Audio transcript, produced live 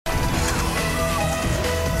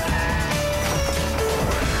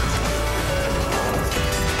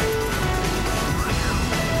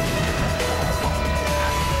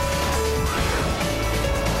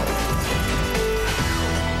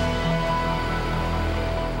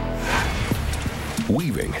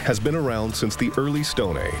Weaving has been around since the early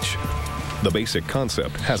Stone Age. The basic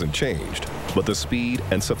concept hasn't changed, but the speed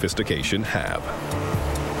and sophistication have.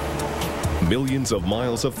 Millions of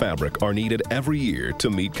miles of fabric are needed every year to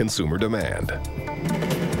meet consumer demand.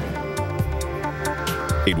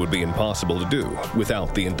 It would be impossible to do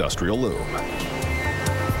without the industrial loom.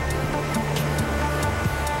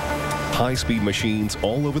 High-speed machines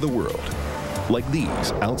all over the world, like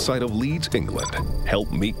these outside of Leeds, England,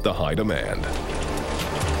 help meet the high demand.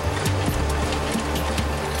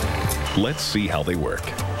 Let's see how they work.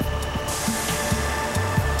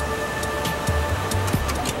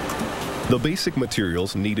 The basic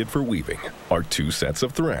materials needed for weaving are 2 sets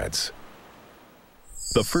of threads.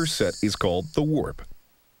 The first set is called the warp,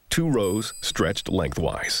 2 rows stretched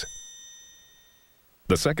lengthwise.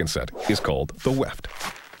 The second set is called the weft,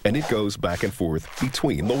 and it goes back and forth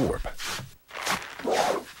between the warp.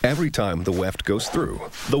 Every time the weft goes through,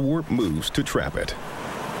 the warp moves to trap it.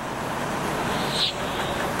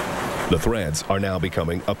 The threads are now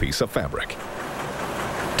becoming a piece of fabric.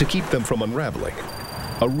 To keep them from unraveling,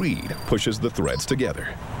 a reed pushes the threads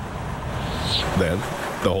together. Then,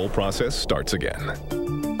 the whole process starts again.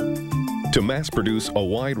 To mass produce a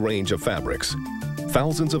wide range of fabrics,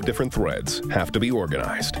 thousands of different threads have to be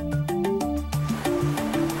organized.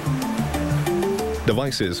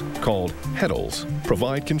 Devices called heddles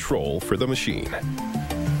provide control for the machine.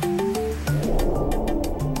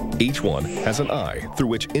 Each one has an eye through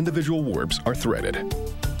which individual warps are threaded.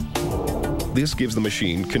 This gives the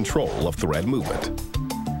machine control of thread movement.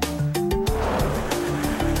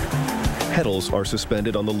 Heddles are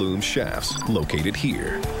suspended on the loom shafts located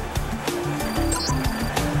here.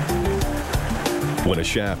 When a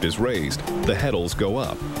shaft is raised, the heddles go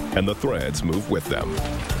up and the threads move with them.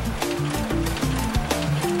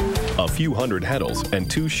 A few hundred heddles and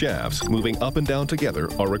 2 shafts moving up and down together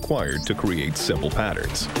are required to create simple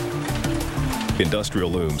patterns. Industrial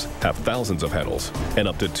looms have thousands of heddles and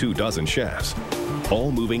up to 24 shafts,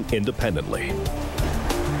 all moving independently.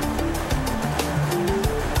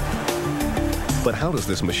 But how does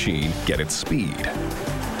this machine get its speed?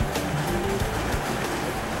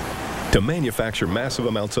 To manufacture massive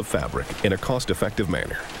amounts of fabric in a cost-effective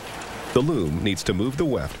manner, the loom needs to move the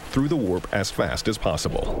weft through the warp as fast as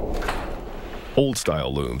possible.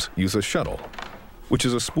 Old-style looms use a shuttle, which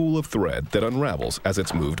is a spool of thread that unravels as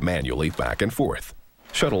it's moved manually back and forth.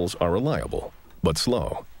 Shuttles are reliable, but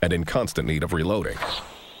slow and in constant need of reloading.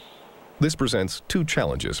 This presents 2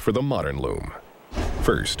 challenges for the modern loom.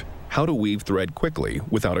 First, how to weave thread quickly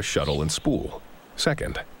without a shuttle and spool.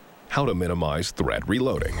 Second, how to minimize thread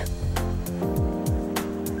reloading.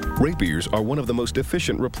 Rapiers are one of the most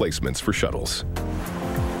efficient replacements for shuttles.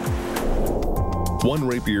 One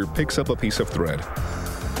rapier picks up a piece of thread,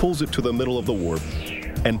 pulls it to the middle of the warp,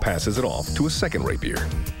 and passes it off to a second rapier.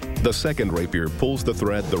 The second rapier pulls the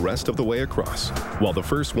thread the rest of the way across, while the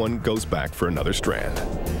first one goes back for another strand.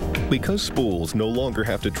 Because spools no longer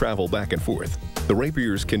have to travel back and forth, the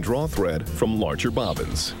rapiers can draw thread from larger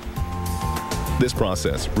bobbins. This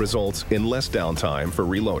process results in less downtime for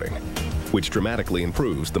reloading, which dramatically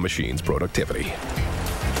improves the machine's productivity.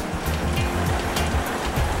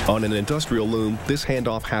 On an industrial loom, this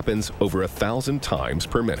handoff happens over 1,000 times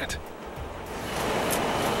per minute.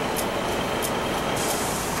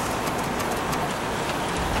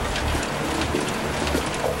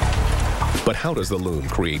 But how does the loom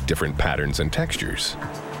create different patterns and textures?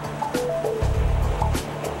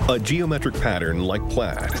 A geometric pattern like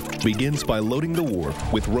plaid begins by loading the warp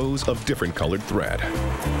with rows of different colored thread.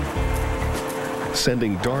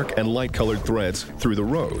 Sending dark and light colored threads through the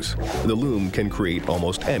rows, the loom can create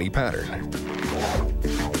almost any pattern.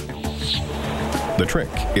 The trick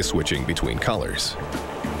is switching between colors.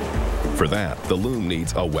 For that, the loom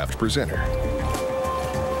needs a weft presenter,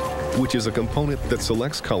 which is a component that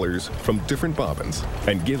selects colors from different bobbins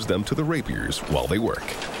and gives them to the rapiers while they work.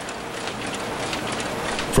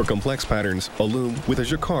 For complex patterns, a loom with a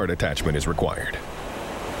jacquard attachment is required.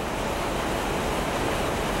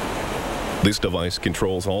 This device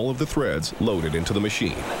controls all of the threads loaded into the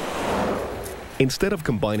machine. Instead of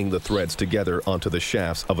combining the threads together onto the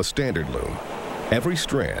shafts of a standard loom, every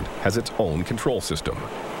strand has its own control system.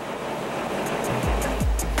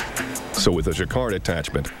 So with a jacquard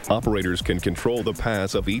attachment, operators can control the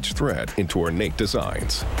paths of each thread into ornate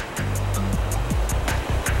designs.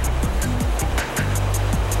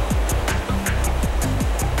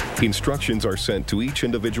 Instructions are sent to each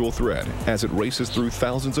individual thread as it races through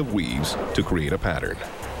thousands of weaves to create a pattern.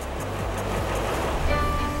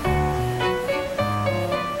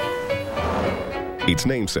 Its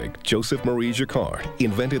namesake, Joseph Marie Jacquard,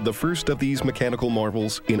 invented the first of these mechanical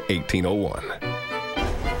marvels in 1801.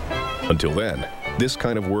 Until then, this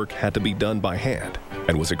kind of work had to be done by hand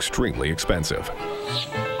and was extremely expensive.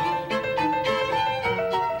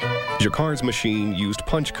 Jacquard's machine used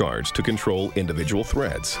punch cards to control individual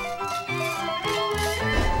threads.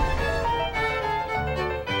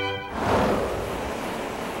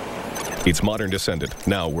 Its modern descendant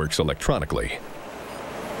now works electronically.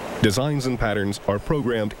 Designs and patterns are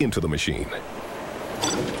programmed into the machine.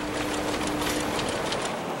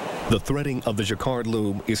 The threading of the Jacquard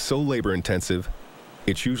loom is so labor-intensive,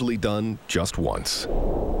 it's usually done just once.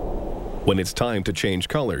 When it's time to change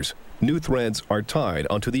colors, new threads are tied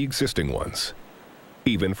onto the existing ones.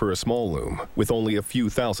 Even for a small loom with only a few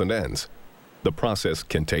thousand ends, the process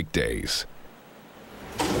can take days.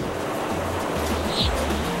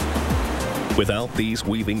 Without these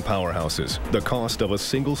weaving powerhouses, the cost of a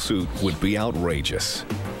single suit would be outrageous.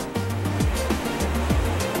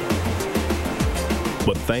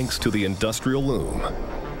 But thanks to the industrial loom,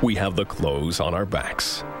 we have the clothes on our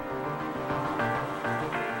backs.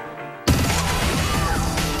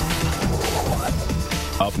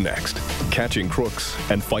 Up next, catching crooks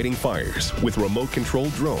and fighting fires with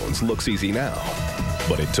remote-controlled drones looks easy now,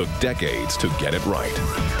 but it took decades to get it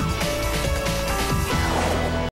right.